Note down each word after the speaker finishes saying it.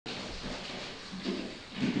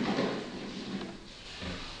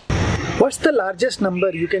What's the largest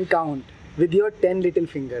number you can count with your 10 little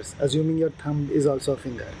fingers, assuming your thumb is also a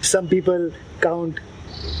finger? Some people count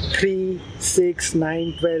 3, 6,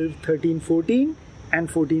 9, 12, 13, 14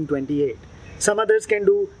 and 14, 28. Some others can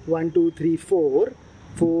do 1, 2, 3, 4,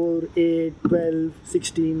 4, 8, 12,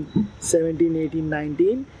 16, 17, 18,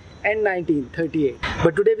 19 and 19, 38.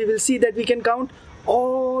 But today we will see that we can count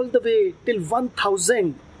all the way till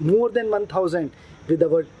 1000, more than 1000 with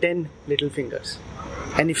our 10 little fingers.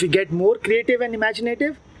 And if we get more creative and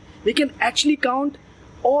imaginative, we can actually count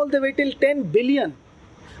all the way till 10 billion,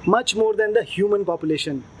 much more than the human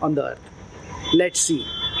population on the earth. Let's see.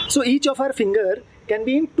 So each of our finger can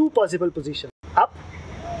be in two possible positions, up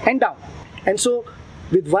and down. And so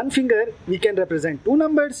with one finger, we can represent two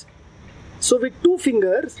numbers. So with two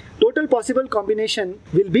fingers, total possible combination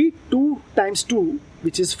will be 2 times 2,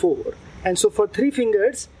 which is 4. And so for 3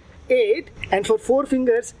 fingers, 8, and for 4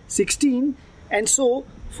 fingers, 16. And so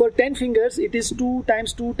for 10 fingers, it is 2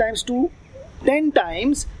 times 2 times 2, 10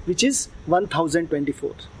 times, which is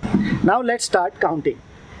 1024. Now let's start counting.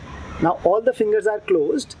 Now all the fingers are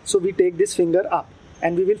closed, so we take this finger up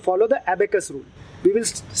and we will follow the abacus rule. We will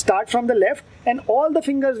start from the left and all the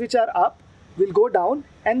fingers which are up will go down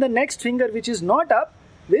and the next finger which is not up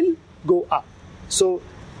will go up. So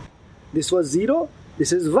this was 0,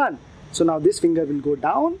 this is 1. So now this finger will go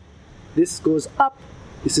down, this goes up,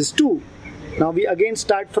 this is 2. Now we again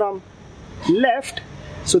start from left,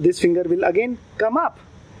 so this finger will again come up.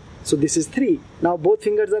 So this is 3. Now both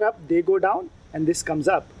fingers are up, they go down and this comes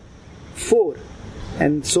up, 4.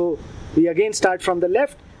 And so we again start from the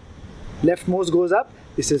left, leftmost goes up,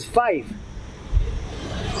 this is 5.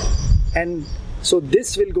 And so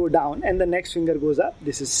this will go down and the next finger goes up,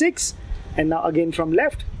 this is 6. And now again from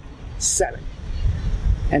left, 7.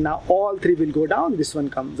 And now all 3 will go down, this one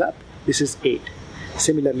comes up, this is 8.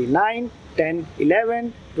 Similarly 9, 10,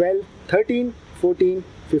 11, 12, 13, 14,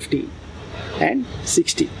 15 and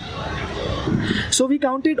 16. So we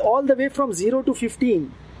counted all the way from 0 to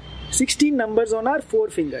 15, 16 numbers on our 4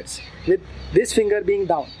 fingers with this finger being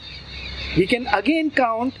down. We can again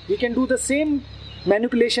count, we can do the same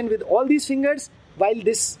manipulation with all these fingers while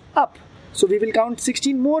this up. So we will count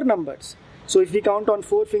 16 more numbers. So if we count on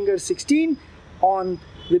 4 fingers 16,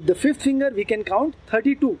 with the 5th finger we can count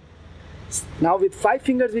 32. Now with 5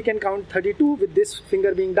 fingers we can count 32 with this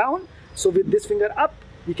finger being down. So with this finger up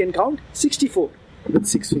we can count 64 with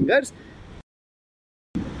 6 fingers.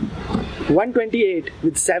 128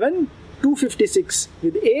 with 7, 256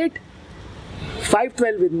 with 8,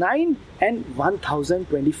 512 with 9 and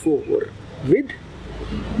 1024 with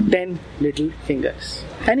 10 little fingers.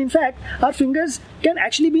 And in fact our fingers can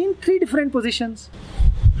actually be in 3 different positions: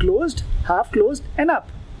 closed, half closed and up.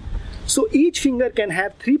 So each finger can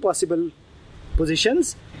have 3 possible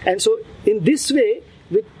positions, and so in this way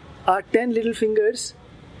with our 10 little fingers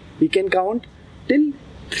we can count till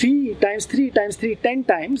 3 times 3 times 3, 10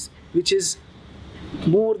 times, which is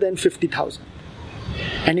more than 50,000.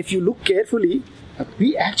 And if you look carefully,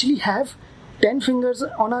 we actually have 10 fingers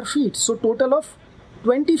on our feet, so total of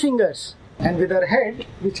 20 fingers. And with our head,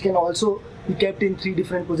 which can also be kept in 3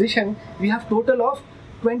 different positions, we have total of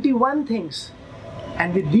 21 things.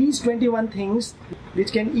 And with these 21 things,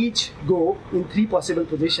 which can each go in 3 possible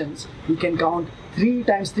positions, we can count 3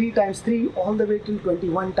 times 3 times 3 all the way till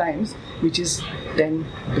 21 times, which is 10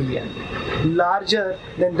 billion, larger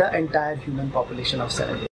than the entire human population of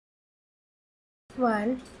 7 billion.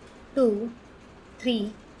 1, 2,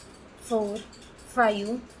 3, 4,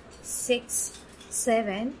 5, 6,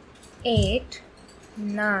 7, 8,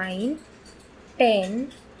 9,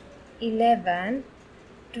 10, 11,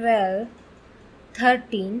 12,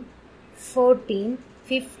 13, 14,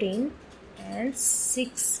 15 and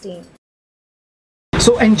 16.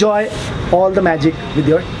 So enjoy all the magic with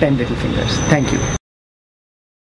your 10 little fingers. Thank you.